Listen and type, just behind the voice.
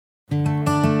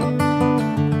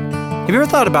you ever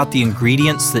thought about the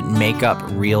ingredients that make up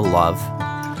real love?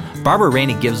 Barbara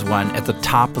Rainey gives one at the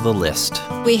top of the list.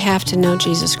 We have to know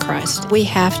Jesus Christ. We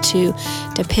have to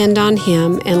depend on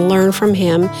Him and learn from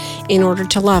Him in order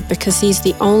to love, because He's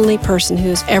the only person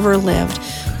who's ever lived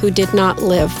who did not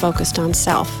live focused on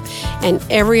self. And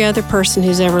every other person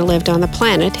who's ever lived on the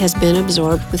planet has been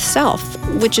absorbed with self,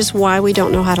 which is why we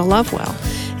don't know how to love well.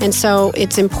 And so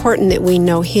it's important that we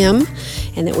know Him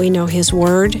and that we know His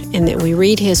Word and that we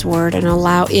read His Word and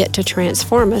allow it to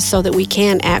transform us so that we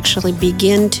can actually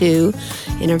begin to,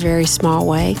 in a very small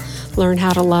way, learn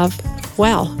how to love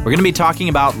well. We're going to be talking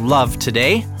about love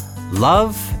today.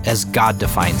 Love as God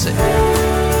defines it.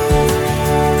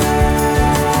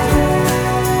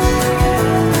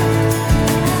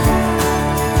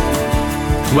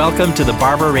 Welcome to the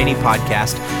Barbara Rainey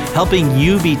Podcast, helping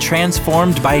you be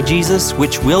transformed by Jesus,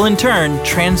 which will in turn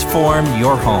transform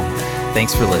your home.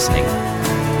 Thanks for listening.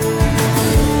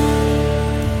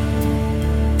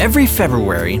 Every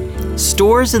February,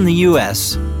 stores in the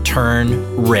U.S.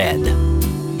 turn red.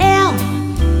 L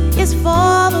is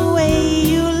for the way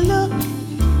you look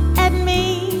at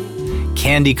me.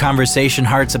 Candy conversation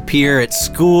hearts appear at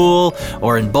school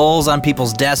or in bowls on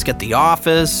people's desk at the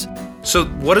office. So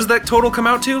what does that total come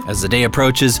out to? As the day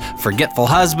approaches, forgetful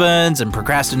husbands and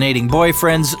procrastinating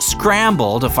boyfriends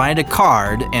scramble to find a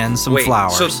card and some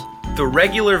flowers. So the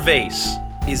regular vase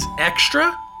is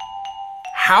extra?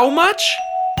 How much?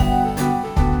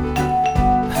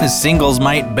 Singles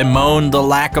might bemoan the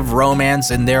lack of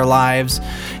romance in their lives,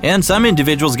 and some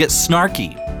individuals get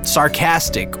snarky,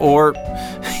 sarcastic, or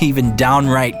even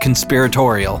downright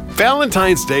conspiratorial.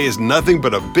 Valentine's Day is nothing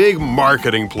but a big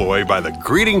marketing ploy by the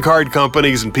greeting card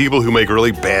companies and people who make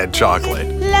really bad chocolate.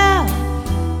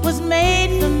 Love was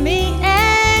made for me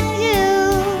and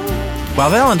you. While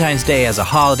Valentine's Day as a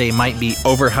holiday might be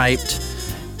overhyped,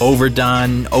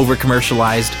 overdone,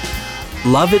 over-commercialized,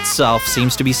 love itself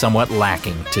seems to be somewhat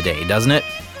lacking today, doesn't it?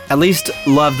 At least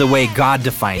love the way God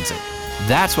defines it.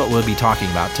 That's what we'll be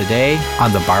talking about today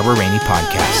on the Barbara Rainey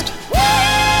Podcast.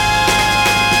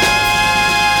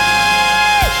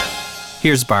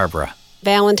 Here's Barbara.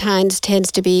 Valentine's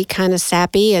tends to be kind of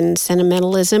sappy and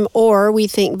sentimentalism, or we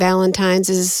think Valentine's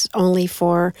is only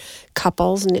for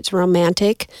couples and it's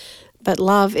romantic, but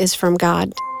love is from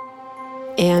God.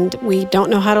 And we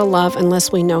don't know how to love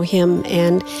unless we know Him,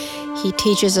 and He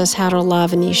teaches us how to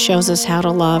love and He shows us how to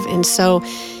love. And so,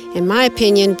 in my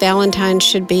opinion, Valentine's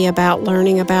should be about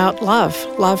learning about love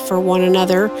for one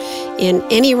another in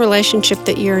any relationship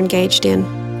that you're engaged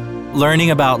in.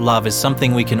 Learning about love is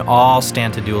something we can all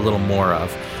stand to do a little more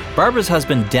of. Barbara's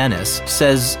husband, Dennis,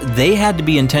 says they had to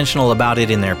be intentional about it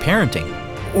in their parenting.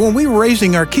 When we were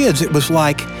raising our kids, it was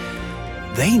like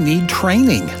they need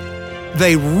training.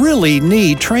 They really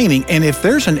need training. And if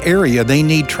there's an area they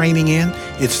need training in,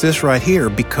 it's this right here,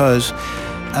 because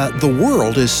the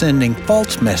world is sending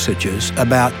false messages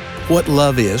about what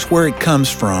love is, where it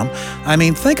comes from. I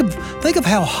mean, think of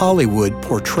how Hollywood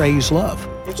portrays love.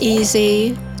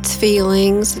 Easy, it's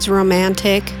feelings, it's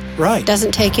romantic. Right.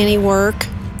 Doesn't take any work.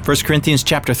 1 Corinthians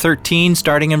chapter 13,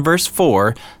 starting in verse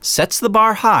 4, sets the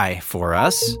bar high for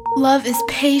us. Love is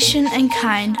patient and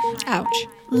kind. Ouch.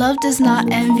 Love does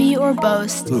not envy or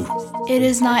boast. Ooh. It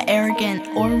is not arrogant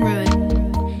or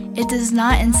rude. It does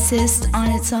not insist on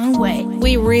its own way.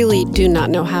 We really do not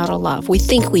know how to love. We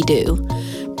think we do,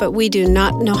 but we do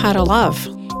not know how to love.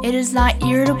 It is not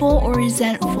irritable or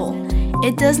resentful.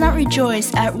 It does not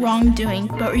rejoice at wrongdoing,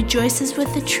 but rejoices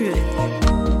with the truth.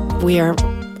 We are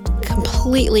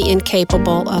completely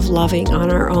incapable of loving on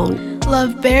our own.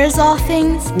 Love bears all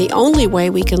things. The only way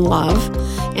we can love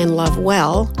and love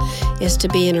well is to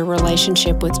be in a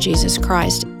relationship with Jesus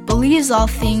Christ, Believes all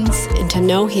things. and to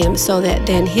know Him so that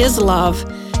then His love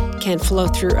can flow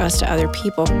through us to other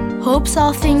people, Hopes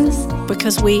all things.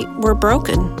 because we're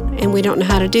broken and we don't know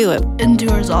how to do it.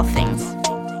 Endures all things.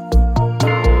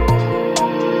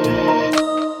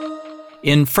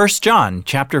 In 1 John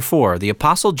chapter 4, the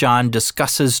Apostle John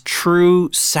discusses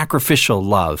true sacrificial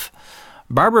love.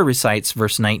 Barbara recites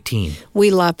verse 19. We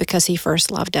love because He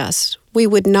first loved us. We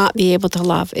would not be able to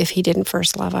love if He didn't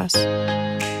first love us.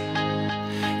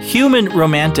 Human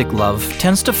romantic love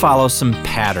tends to follow some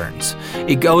patterns.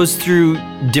 It goes through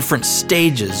different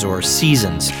stages or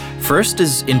seasons. First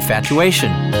is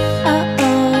infatuation.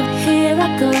 Uh-oh, here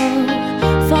I go,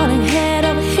 falling head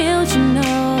over heels, you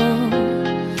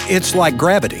know. It's like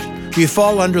gravity. You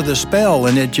fall under the spell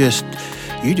and you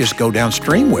just go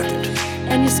downstream with it.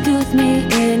 And you scoop me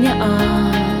in your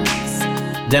arms.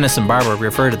 Dennis and Barbara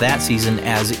refer to that season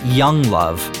as young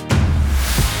love.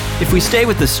 If we stay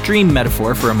with the stream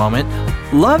metaphor for a moment,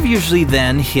 Love usually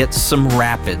then hits some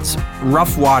rapids,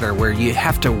 rough water where you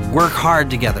have to work hard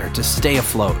together to stay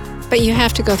afloat. But you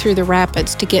have to go through the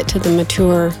rapids to get to the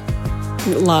mature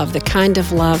love, the kind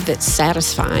of love that's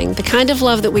satisfying, the kind of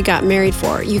love that we got married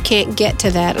for. You can't get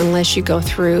to that unless you go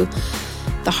through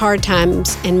the hard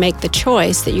times and make the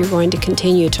choice that you're going to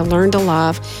continue to learn to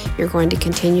love, you're going to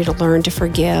continue to learn to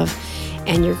forgive,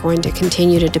 and you're going to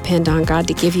continue to depend on God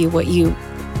to give you what you,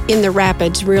 in the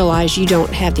rapids, realize you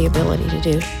don't have the ability to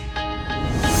do.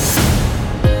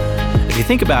 If you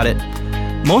think about it,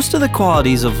 most of the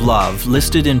qualities of love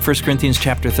listed in 1 Corinthians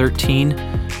chapter 13,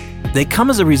 they come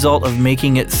as a result of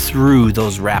making it through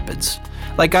those rapids.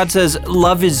 Like God says,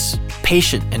 love is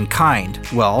patient and kind.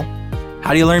 Well,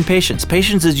 how do you learn patience?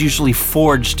 Patience is usually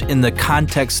forged in the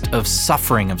context of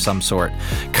suffering of some sort.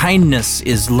 Kindness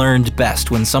is learned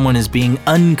best when someone is being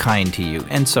unkind to you,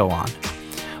 and so on.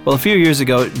 Well, a few years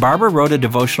ago, Barbara wrote a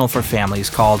devotional for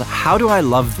families called How Do I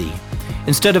Love Thee?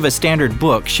 Instead of a standard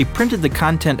book, she printed the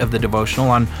content of the devotional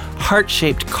on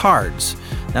heart-shaped cards.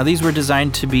 Now, these were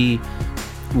designed to be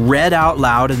read out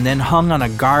loud and then hung on a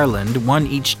garland, one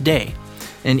each day.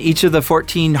 And each of the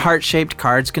 14 heart-shaped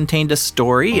cards contained a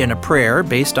story and a prayer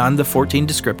based on the 14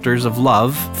 descriptors of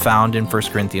love found in 1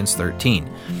 Corinthians 13.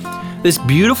 This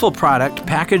beautiful product,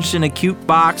 packaged in a cute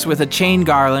box with a chain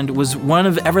garland, was one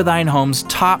of Everthine Home's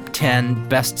top 10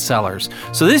 bestsellers.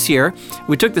 So this year,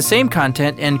 we took the same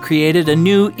content and created a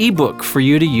new ebook for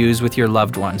you to use with your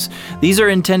loved ones. These are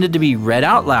intended to be read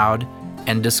out loud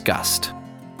and discussed.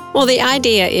 Well, the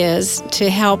idea is to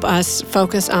help us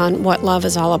focus on what love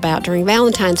is all about during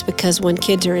Valentine's, because when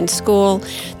kids are in school,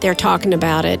 they're talking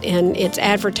about it, and it's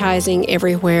advertising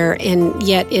everywhere, and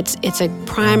yet it's a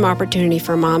prime opportunity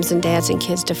for moms and dads and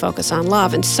kids to focus on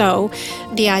love. And so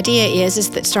the idea is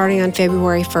that starting on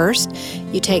February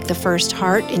 1st, you take the first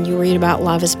heart and you read about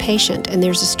love is patient. And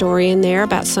there's a story in there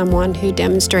about someone who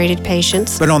demonstrated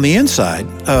patience. But on the inside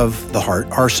of the heart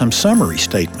are some summary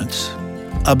statements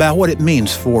about what it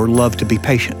means for love to be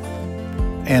patient.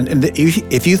 And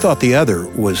if you thought the other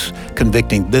was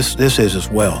convicting, this is as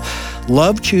well.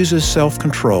 Love chooses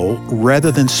self-control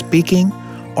rather than speaking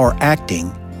or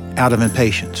acting out of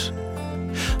impatience.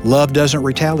 Love doesn't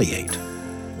retaliate.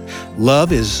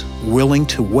 Love is willing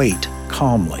to wait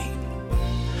calmly.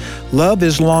 Love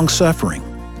is long-suffering,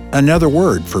 another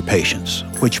word for patience,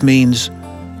 which means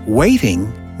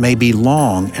waiting may be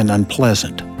long and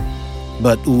unpleasant,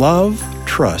 but love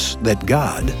trusts that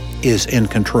God is in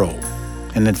control.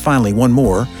 And then finally, one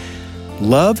more.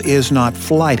 Love is not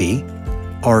flighty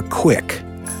or quick.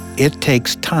 It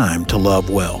takes time to love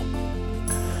well.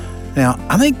 Now,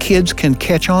 I think kids can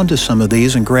catch on to some of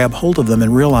these and grab hold of them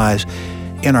and realize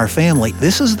in our family,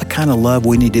 this is the kind of love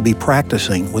we need to be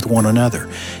practicing with one another.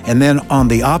 And then on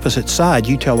the opposite side,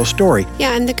 you tell a story.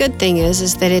 Yeah, and the good thing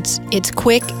is that it's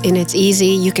quick and it's easy.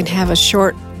 You can have a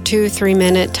short 2-3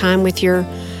 minute time with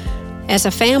as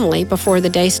a family before the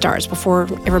day starts, before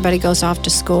everybody goes off to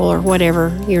school or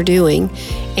whatever you're doing.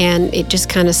 And it just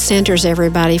kind of centers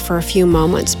everybody for a few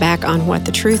moments back on what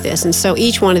the truth is. And so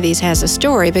each one of these has a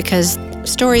story, because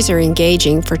stories are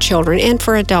engaging for children and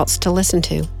for adults to listen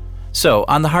to. So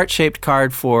on the heart-shaped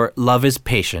card for Love is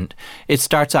Patient, it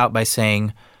starts out by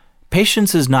saying,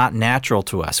 patience is not natural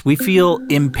to us. We feel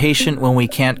impatient when we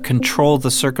can't control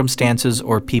the circumstances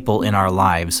or people in our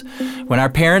lives. When our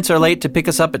parents are late to pick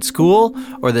us up at school,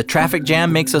 or the traffic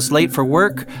jam makes us late for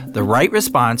work, the right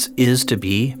response is to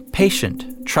be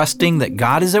patient, trusting that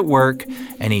God is at work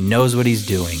and He knows what He's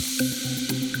doing.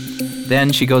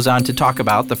 Then she goes on to talk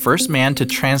about the first man to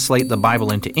translate the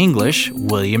Bible into English,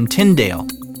 William Tyndale.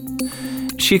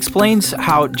 She explains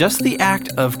how just the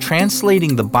act of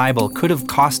translating the Bible could have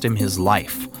cost him his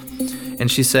life.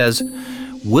 And she says,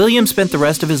 William spent the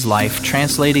rest of his life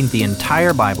translating the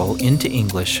entire Bible into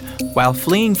English while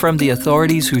fleeing from the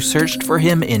authorities who searched for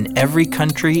him in every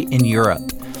country in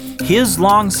Europe. His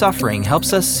long suffering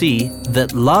helps us see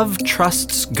that love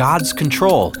trusts God's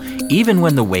control, even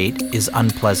when the wait is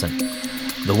unpleasant.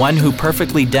 The one who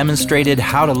perfectly demonstrated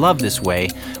how to love this way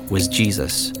was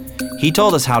Jesus. He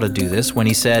told us how to do this when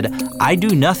He said, I do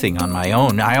nothing on my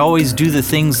own. I always do the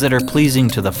things that are pleasing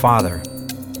to the Father.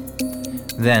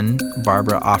 Then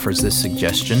Barbara offers this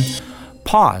suggestion.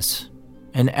 Pause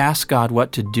and ask God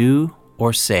what to do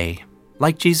or say,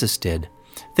 like Jesus did.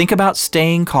 Think about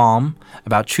staying calm,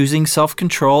 about choosing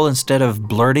self-control instead of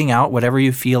blurting out whatever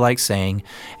you feel like saying,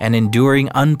 and enduring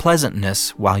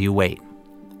unpleasantness while you wait.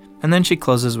 And then she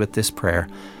closes with this prayer.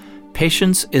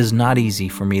 Patience is not easy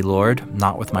for me, Lord,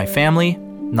 not with my family,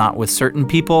 not with certain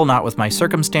people, not with my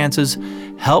circumstances.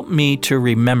 Help me to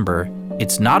remember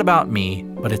it's not about me,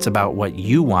 but it's about what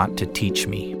you want to teach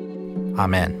me.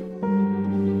 Amen.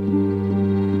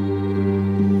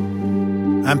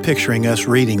 I'm picturing us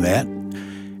reading that,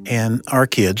 and our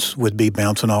kids would be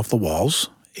bouncing off the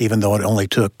walls, even though it only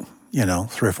took, 3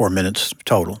 or 4 minutes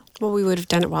total. Well, we would have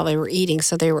done it while they were eating,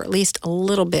 so they were at least a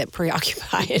little bit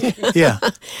preoccupied. Yeah,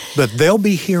 but they'll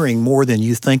be hearing more than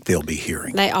you think they'll be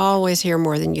hearing. They always hear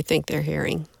more than you think they're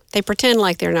hearing. They pretend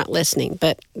like they're not listening,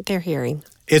 but they're hearing.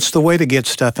 It's the way to get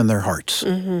stuff in their hearts.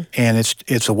 Mm-hmm. And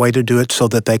it's a way to do it so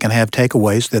that they can have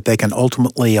takeaways that they can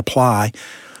ultimately apply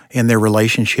in their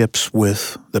relationships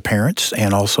with the parents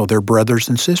and also their brothers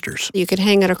and sisters. You could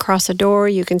hang it across a door,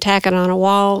 you can tack it on a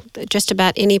wall, just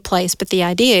about any place. But the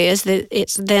idea is that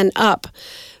it's then up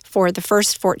for the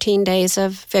first 14 days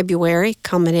of February,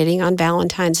 culminating on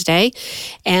Valentine's Day.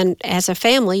 And as a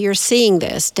family, you're seeing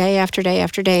this day after day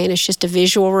after day, and it's just a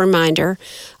visual reminder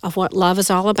of what love is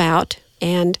all about.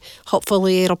 And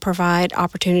hopefully it'll provide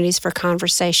opportunities for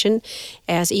conversation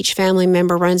as each family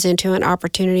member runs into an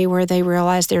opportunity where they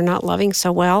realize they're not loving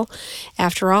so well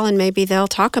after all, and maybe they'll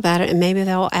talk about it, and maybe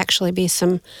there'll actually be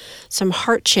some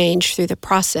heart change through the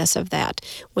process of that,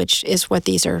 which is what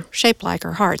these are shaped like,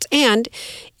 are hearts. And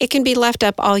it can be left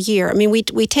up all year. I mean, we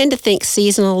tend to think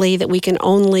seasonally that we can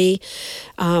only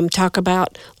talk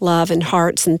about love and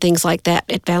hearts and things like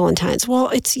that at Valentine's. Well,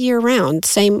 it's year-round.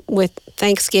 Same with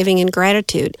Thanksgiving and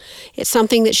gratitude. It's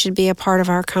something that should be a part of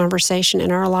our conversation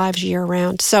in our lives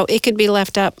year-round. So it could be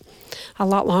left up a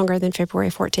lot longer than February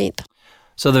 14th.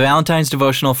 So the Valentine's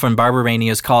devotional from Barbara Rainey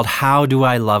is called How Do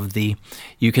I Love Thee?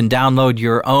 You can download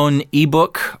your own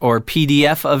ebook or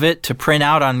PDF of it to print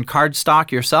out on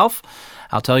cardstock yourself.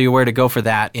 I'll tell you where to go for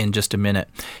that in just a minute.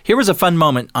 Here was a fun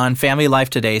moment on Family Life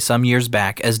Today some years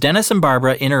back as Dennis and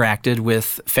Barbara interacted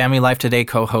with Family Life Today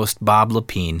co-host Bob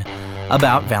Lepine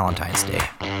about Valentine's Day.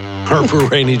 Barbara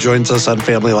Rainey joins us on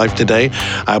Family Life Today.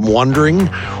 I'm wondering,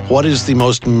 what is the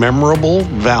most memorable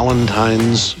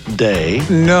Valentine's Day?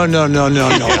 No.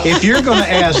 If you're going to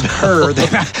ask her, then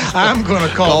I'm going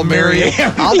to call Mary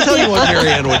Ann. I'll tell you what Mary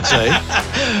Ann would say.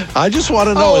 I just want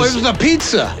to know. Oh, it was the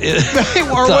pizza.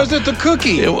 Or was it the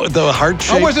cookie? The heart-shaped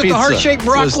pizza. Or was it the heart-shaped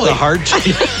broccoli? It was the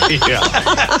heart-shaped, yeah.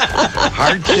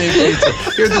 Heart-shaped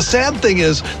pizza. Here, the sad thing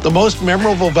is, the most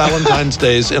memorable Valentine's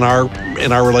days in our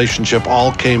relationship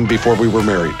all came before we were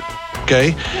married.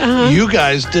 Okay? Uh-huh. You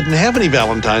guys didn't have any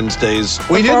Valentine's days.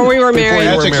 Before we were married.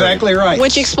 That's exactly right.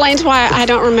 Which explains why I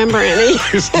don't remember any.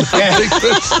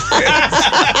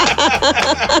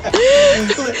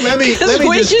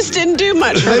 We just didn't do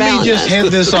much for Valentine's. Let me just head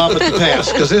this off at the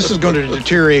pass, because this is going to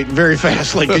deteriorate very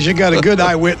fastly, because you got a good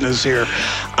eyewitness here.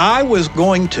 I was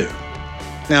going to.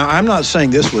 Now, I'm not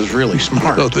saying this was really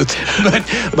smart, but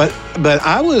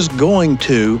I was going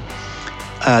to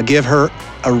give her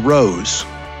a rose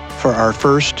for our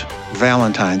first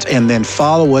Valentine's, and then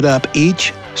follow it up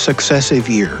each successive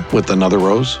year. With another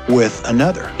rose? With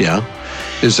another. Yeah.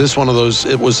 Is this one of those,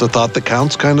 it was the thought that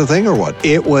counts kind of thing, or what?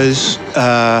 It was,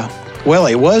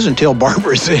 it was until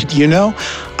Barbara said,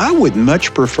 I would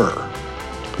much prefer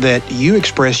that you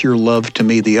express your love to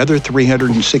me the other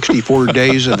 364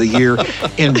 days of the year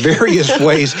in various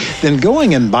ways than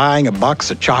going and buying a box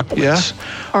of chocolates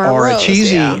or a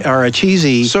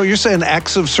cheesy. So you're saying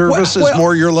acts of service is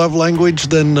more your love language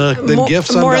than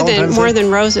gifts on Valentine's Day? More than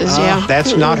roses, yeah.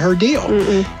 That's not her deal.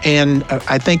 And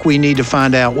I think we need to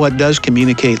find out what does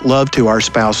communicate love to our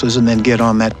spouses, and then get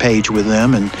on that page with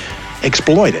them and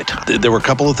exploit it. There were a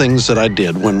couple of things that I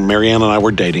did when Marianne and I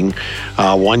were dating.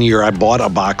 One year I bought a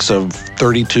box of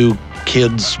 32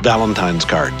 kids' Valentine's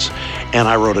cards, and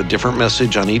I wrote a different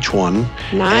message on each one.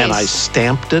 Nice. And I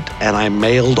stamped it, and I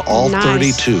mailed all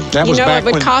 32. That was back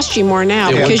it would cost you more now,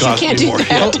 because you can't do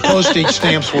that. Postage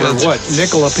stamps were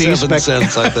nickel a piece? 7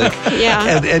 cents, I think.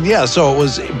 Yeah. And so it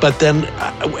was, but then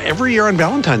every year on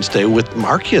Valentine's Day with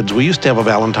our kids, we used to have a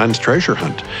Valentine's treasure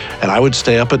hunt. And I would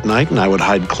stay up at night, and I would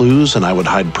hide clues, and I would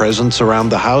hide presents around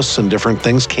the house and different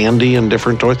things, candy and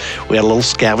different toys. We had a little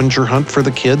scavenger hunt for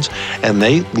the kids, and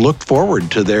they looked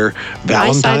forward to their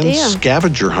Valentine's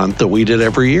scavenger hunt that we did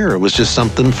every year. It was just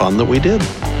something fun that we did.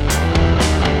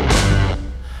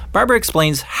 Barbara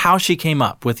explains how she came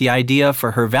up with the idea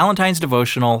for her Valentine's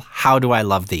devotional, How Do I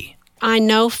Love Thee? I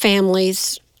know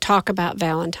families talk about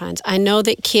Valentine's. I know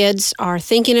that kids are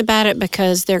thinking about it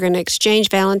because they're going to exchange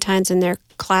Valentine's in their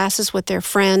classes with their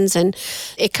friends, and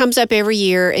it comes up every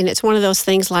year, and it's one of those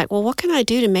things like, well, what can I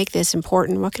do to make this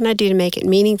important? What can I do to make it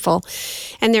meaningful?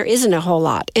 And there isn't a whole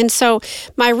lot. And so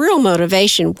my real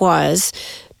motivation was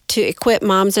to equip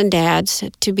moms and dads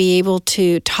to be able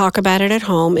to talk about it at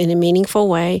home in a meaningful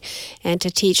way, and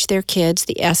to teach their kids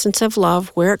the essence of love,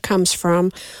 where it comes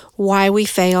from, why we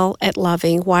fail at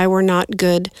loving, why we're not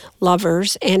good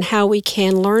lovers, and how we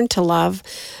can learn to love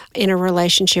in a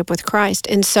relationship with Christ.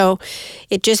 And so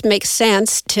it just makes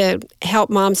sense to help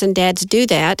moms and dads do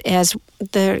that, as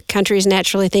the country is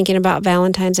naturally thinking about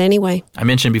Valentine's anyway. I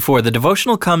mentioned before, the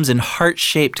devotional comes in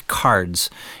heart-shaped cards.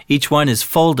 Each one is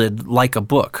folded like a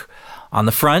book. On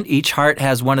the front, each heart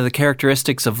has one of the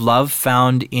characteristics of love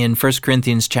found in 1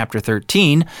 Corinthians chapter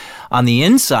 13. On the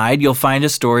inside, you'll find a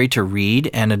story to read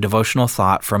and a devotional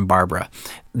thought from Barbara.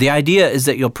 The idea is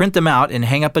that you'll print them out and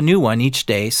hang up a new one each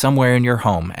day somewhere in your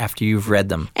home after you've read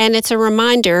them. And it's a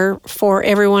reminder for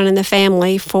everyone in the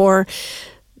family for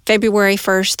February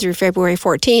 1st through February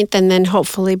 14th, and then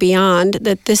hopefully beyond,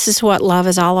 that this is what love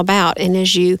is all about. And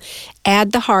as you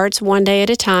add the hearts one day at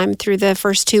a time through the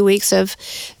first 2 weeks of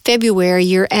February,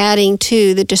 you're adding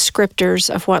to the descriptors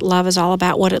of what love is all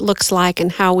about, what it looks like,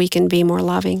 and how we can be more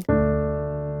loving.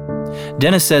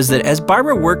 Dennis says that as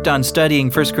Barbara worked on studying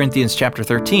 1 Corinthians chapter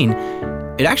 13,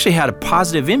 it actually had a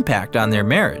positive impact on their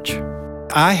marriage.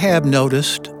 I have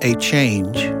noticed a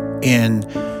change in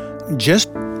just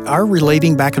our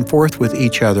relating back and forth with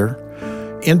each other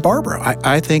in Barbara.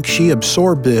 I think she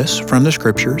absorbed this from the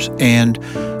Scriptures, and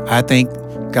I think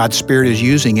God's Spirit is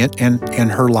using it in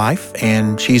her life,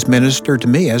 and she's ministered to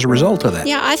me as a result of that.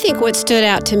 Yeah, I think what stood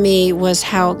out to me was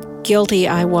how guilty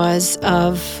I was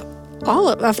of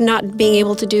not being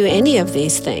able to do any of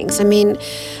these things. I mean,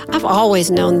 I've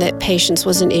always known that patience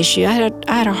was an issue. I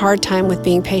had a hard time with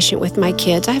being patient with my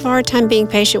kids. I have a hard time being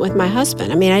patient with my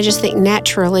husband. I mean, I just think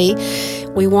naturally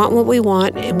we want what we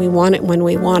want, and we want it when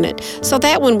we want it. So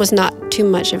that one was not too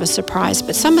much of a surprise,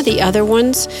 but some of the other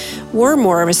ones were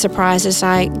more of a surprise as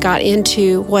I got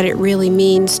into what it really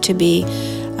means to be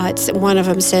one of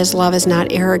them says love is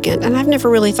not arrogant. And I've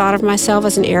never really thought of myself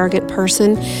as an arrogant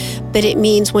person, but it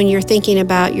means when you're thinking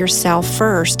about yourself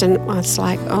first. And it's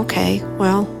like, okay,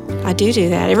 well, I do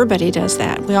that. Everybody does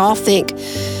that. We all think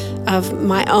of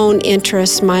my own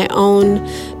interests, my own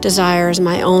desires,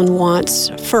 my own wants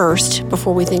first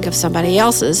before we think of somebody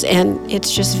else's. And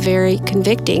it's just very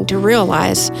convicting to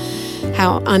realize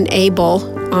how unable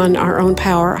on our own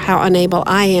power, how unable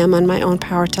I am on my own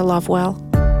power to love well.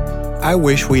 I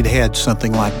wish we'd had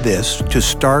something like this to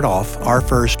start off our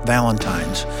first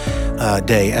Valentine's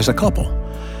Day as a couple,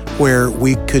 where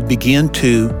we could begin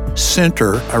to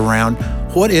center around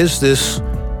what is this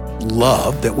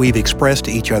love that we've expressed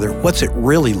to each other? What's it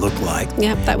really look like?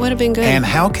 Yep, that would have been good. And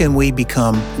how can we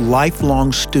become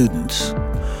lifelong students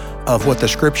of what the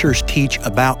Scriptures teach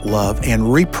about love and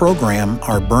reprogram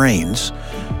our brains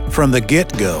from the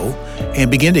get-go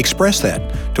and begin to express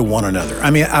that to one another?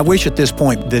 I mean, I wish at this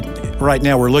point that right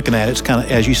now we're looking at it's kind of,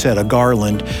 as you said, a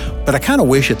garland, but I kind of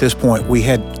wish at this point we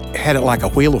had it like a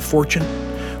Wheel of Fortune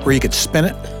where you could spin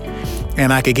it,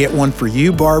 and I could get one for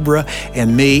you, Barbara,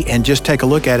 and me, and just take a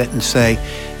look at it and say,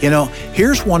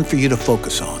 here's one for you to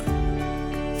focus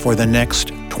on for the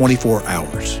next 24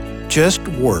 hours. Just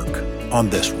work on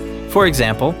this one. For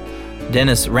example,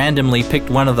 Dennis randomly picked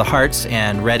one of the hearts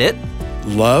and read it.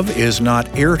 Love is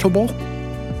not irritable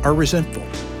or resentful,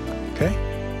 okay?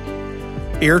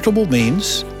 Irritable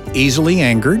means easily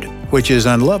angered, which is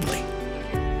unlovely.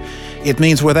 It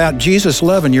means without Jesus'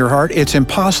 love in your heart, it's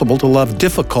impossible to love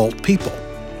difficult people.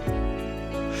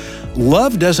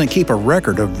 Love doesn't keep a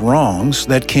record of wrongs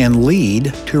that can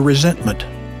lead to resentment.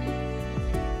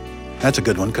 That's a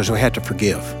good one because we have to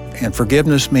forgive. And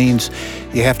forgiveness means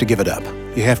you have to give it up.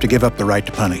 You have to give up the right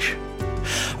to punish.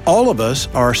 All of us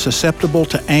are susceptible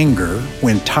to anger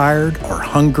when tired or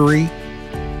hungry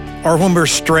or when we're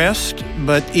stressed,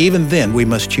 but even then we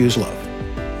must choose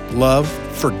love. Love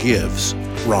forgives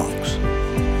wrongs.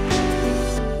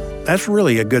 That's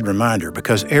really a good reminder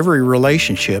because every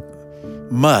relationship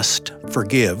must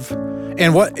forgive.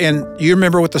 And you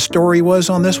remember what the story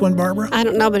was on this one, Barbara? I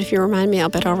don't know, but if you remind me, I'll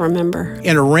bet I'll remember.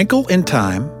 In A Wrinkle in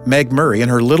Time, Meg Murray and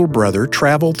her little brother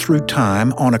traveled through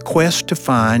time on a quest to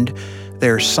find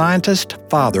their scientist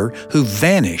father who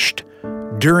vanished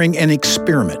during an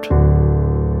experiment.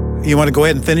 You want to go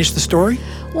ahead and finish the story?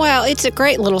 Well, it's a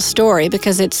great little story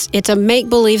because it's a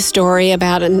make-believe story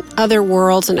about other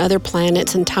worlds and other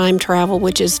planets and time travel,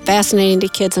 which is fascinating to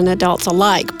kids and adults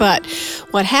alike. But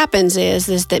what happens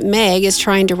is that Meg is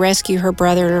trying to rescue her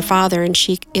brother and her father, and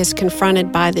she is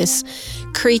confronted by this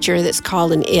creature that's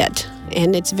called an it.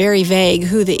 And it's very vague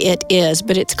who the it is,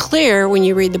 but it's clear when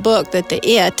you read the book that the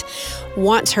it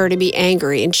wants her to be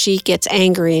angry, and she gets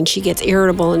angry and she gets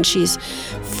irritable and she's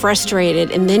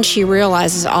frustrated, and then she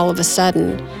realizes all of a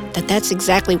sudden that that's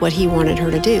exactly what he wanted her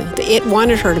to do. It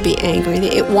wanted her to be angry.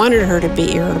 It wanted her to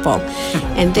be irritable.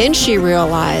 And then she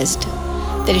realized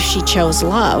that if she chose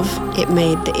love, it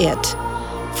made it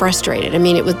frustrated. I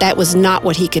mean, that was not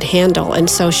what he could handle. And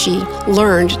so she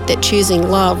learned that choosing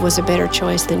love was a better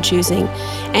choice than choosing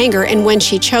anger. And when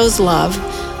she chose love,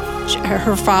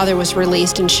 her father was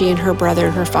released, and she and her brother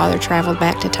and her father traveled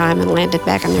back to time and landed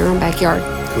back in their own backyard.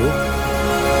 Cool.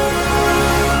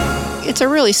 It's a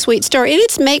really sweet story. And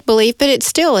it's make-believe, but it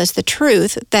still is the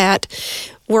truth that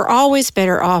we're always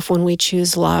better off when we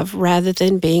choose love rather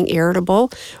than being irritable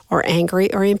or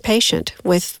angry or impatient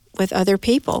with other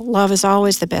people. Love is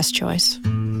always the best choice.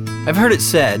 I've heard it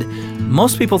said,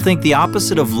 most people think the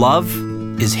opposite of love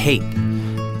is hate.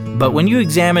 But when you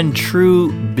examine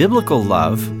true biblical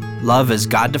love as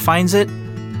God defines it,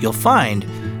 you'll find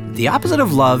the opposite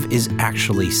of love is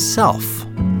actually self.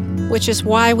 Which is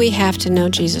why we have to know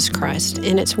Jesus Christ.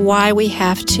 And it's why we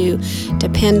have to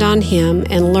depend on him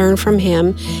and learn from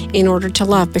him in order to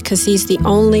love, because he's the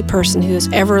only person who has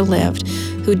ever lived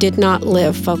who did not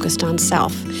live focused on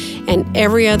self. And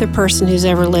every other person who's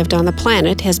ever lived on the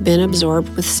planet has been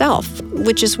absorbed with self,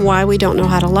 which is why we don't know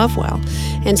how to love well.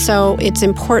 And so it's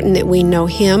important that we know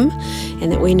him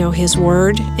and that we know his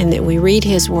word and that we read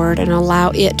his word and allow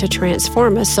it to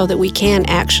transform us so that we can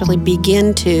actually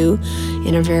begin to,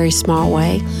 in a very small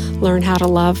way, learn how to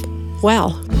love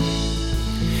well.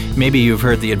 Maybe you've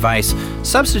heard the advice,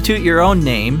 substitute your own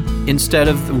name instead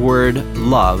of the word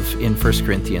love in 1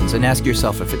 Corinthians and ask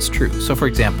yourself if it's true. So for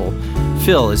example,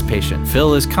 Phil is patient,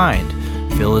 Phil is kind,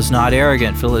 Phil is not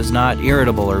arrogant, Phil is not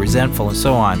irritable or resentful, and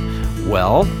so on.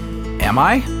 Well, am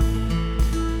I?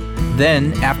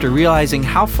 Then, after realizing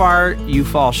how far you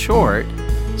fall short,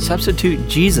 substitute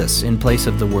Jesus in place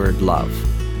of the word love.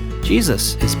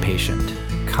 Jesus is patient,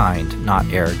 kind, not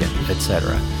arrogant,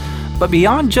 etc. But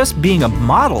beyond just being a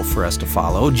model for us to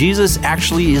follow, Jesus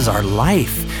actually is our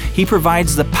life. He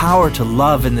provides the power to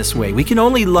love in this way. We can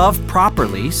only love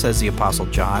properly, says the Apostle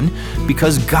John,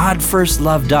 because God first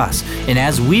loved us. And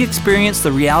as we experience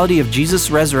the reality of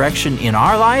Jesus' resurrection in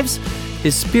our lives,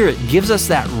 his Spirit gives us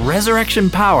that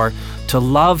resurrection power to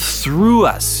love through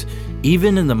us,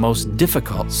 even in the most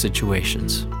difficult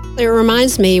situations. It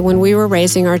reminds me when we were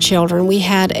raising our children, we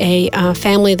had a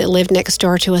family that lived next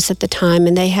door to us at the time,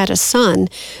 and they had a son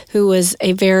who was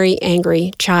a very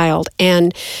angry child,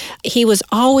 and he was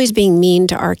always being mean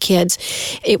to our kids.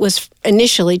 It was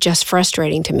initially just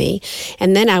frustrating to me,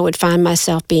 and then I would find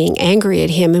myself being angry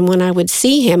at him, and when I would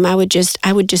see him, I would just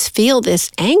feel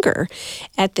this anger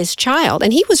at this child,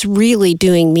 and he was really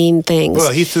doing mean things.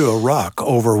 Well, he threw a rock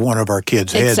over one of our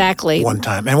kids' head exactly. one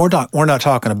time, and we're not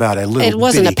talking about a little. It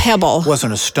wasn't bitty, a pebble. It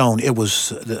wasn't a stone. It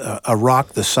was a rock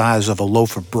the size of a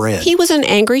loaf of bread. He was an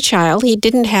angry child. He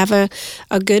didn't have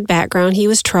a good background. He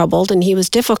was troubled and he was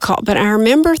difficult. But I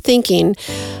remember thinking,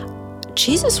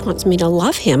 Jesus wants me to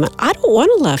love him. I don't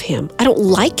want to love him. I don't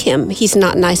like him. He's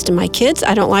not nice to my kids.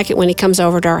 I don't like it when he comes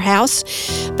over to our house.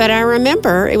 But I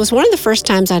remember, it was one of the first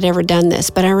times I'd ever done this,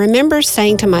 but I remember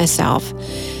saying to myself,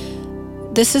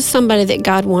 this is somebody that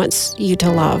God wants you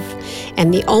to love.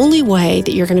 And the only way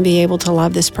that you're going to be able to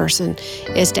love this person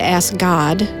is to ask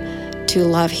God to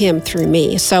love him through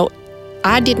me. So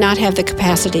I did not have the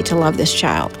capacity to love this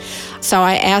child. So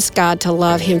I asked God to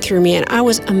love him through me. And I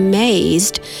was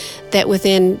amazed that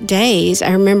within days,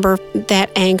 I remember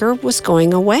that anger was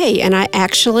going away. And I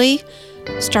actually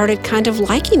started kind of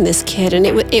liking this kid. And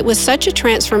it was such a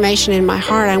transformation in my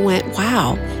heart. I went,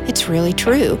 wow, it's really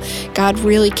true. God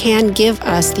really can give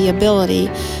us the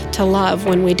ability to love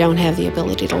when we don't have the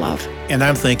ability to love. And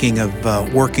I'm thinking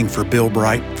of working for Bill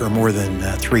Bright for more than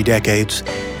 3 decades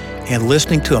and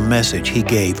listening to a message he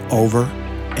gave over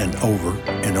and over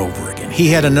and over again. He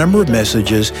had a number of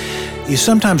messages. You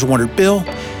sometimes wonder, Bill,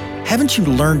 haven't you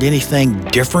learned anything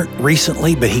different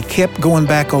recently? But he kept going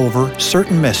back over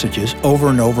certain messages over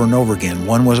and over and over again.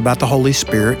 One was about the Holy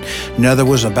Spirit. Another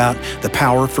was about the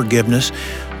power of forgiveness.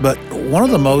 But one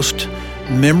of the most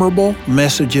memorable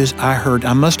messages I heard,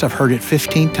 I must have heard it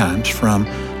 15 times from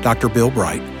Dr. Bill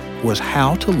Bright, was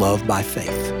how to love by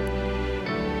faith.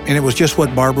 And it was just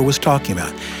what Barbara was talking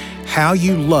about. How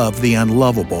you love the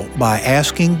unlovable by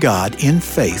asking God in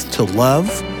faith to love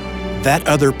that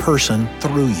other person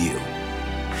through you.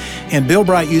 And Bill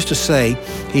Bright used to say,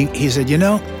 he said,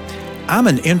 I'm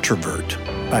an introvert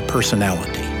by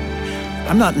personality.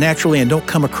 I'm not naturally and don't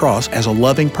come across as a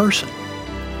loving person.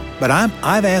 But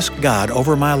I've asked God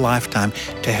over my lifetime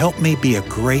to help me be a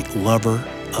great lover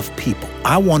of people.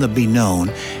 I want to be known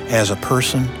as a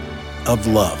person of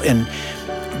love. And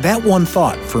that one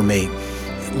thought for me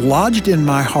lodged in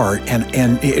my heart,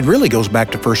 and it really goes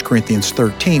back to 1 Corinthians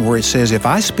 13, where it says, if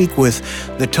I speak with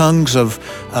the tongues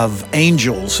of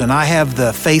angels and I have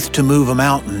the faith to move a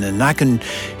mountain and I can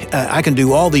I can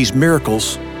do all these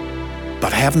miracles,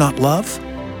 but have not love,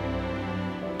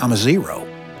 I'm a zero.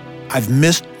 I've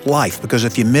missed life, because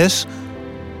if you miss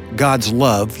God's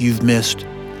love, you've missed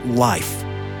life.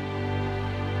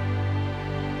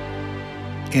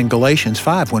 In Galatians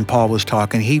 5, when Paul was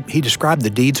talking, he described the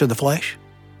deeds of the flesh.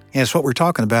 And it's what we're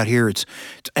talking about here. It's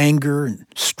anger and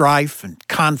strife and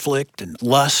conflict and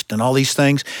lust and all these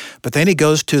things. But then he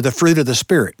goes to the fruit of the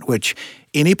Spirit, which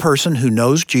any person who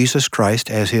knows Jesus Christ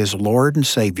as his Lord and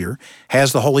Savior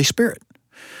has the Holy Spirit.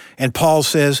 And Paul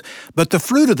says, but the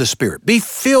fruit of the Spirit, be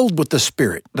filled with the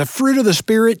Spirit. The fruit of the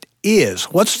Spirit is,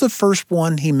 what's the first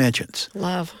one he mentions?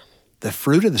 Love. The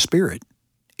fruit of the Spirit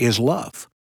is love.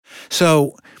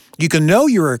 So you can know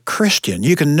you're a Christian,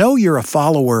 you can know you're a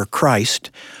follower of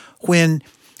Christ when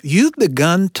you've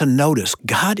begun to notice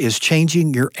God is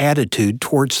changing your attitude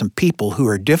towards some people who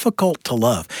are difficult to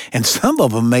love. And some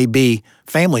of them may be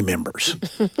family members.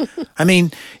 I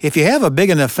mean, if you have a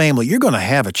big enough family, you're going to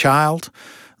have a child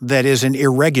that is an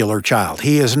irregular child.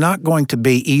 He is not going to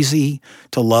be easy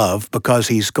to love because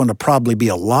he's going to probably be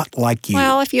a lot like you.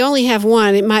 Well, if you only have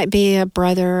one, it might be a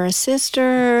brother or a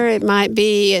sister. It might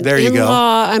be an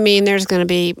in-law. I mean, there's going to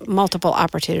be multiple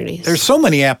opportunities. There's so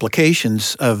many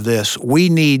applications of this. We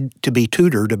need to be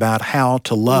tutored about how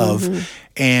to love. Mm-hmm.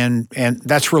 And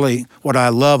that's really what I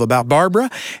love about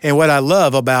Barbara, and what I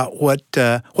love about what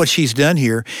she's done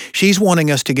here. She's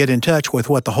wanting us to get in touch with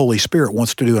what the Holy Spirit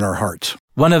wants to do in our hearts.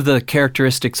 One of the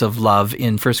characteristics of love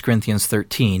in 1 Corinthians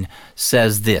 13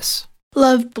 says this.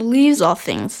 Love believes all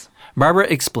things. Barbara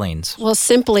explains. Well,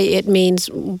 simply it means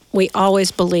we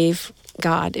always believe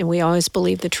God, and we always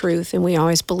believe the truth, and we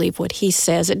always believe what He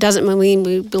says. It doesn't mean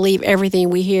we believe everything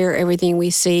we hear, everything we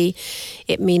see.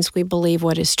 It means we believe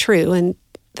what is true, and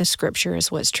the Scripture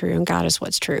is what's true, and God is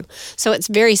what's true. So it's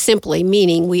very simply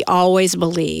meaning we always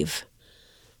believe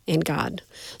in God.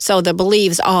 So the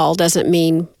believes all doesn't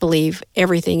mean believe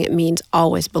everything. It means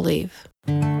always believe.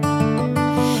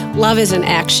 Love is an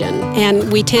action,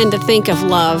 and we tend to think of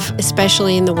love,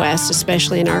 especially in the West,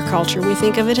 especially in our culture, we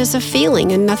think of it as a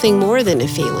feeling and nothing more than a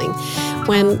feeling.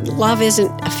 When love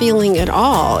isn't a feeling at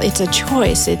all, it's a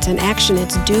choice, it's an action,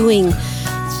 it's doing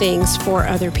things for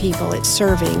other people, it's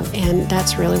serving, and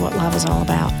that's really what love is all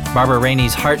about. Barbara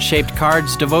Rainey's Heart-Shaped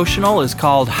Cards devotional is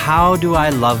called How Do I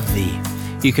Love Thee?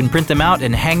 You can print them out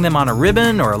and hang them on a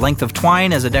ribbon or a length of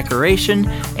twine as a decoration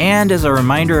and as a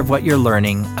reminder of what you're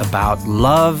learning about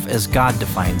love as God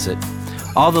defines it.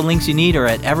 All the links you need are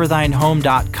at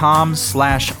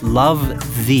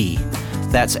everthynehome.com/love-thee.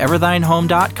 That's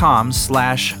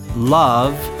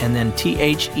everthynehome.com/love and then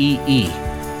THEE.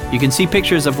 You can see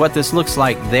pictures of what this looks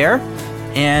like there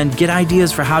and get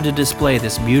ideas for how to display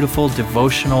this beautiful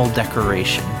devotional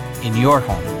decoration in your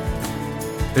home.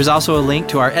 There's also a link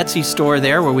to our Etsy store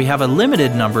there where we have a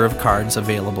limited number of cards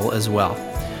available as well.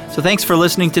 So thanks for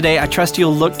listening today. I trust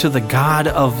you'll look to the God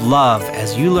of love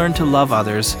as you learn to love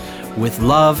others with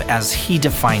love as He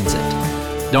defines it.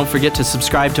 Don't forget to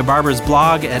subscribe to Barbara's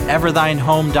blog at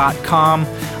everthynehome.com.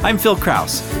 I'm Phil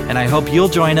Krause, and I hope you'll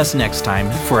join us next time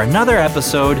for another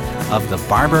episode of the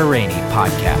Barbara Rainey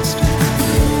Podcast.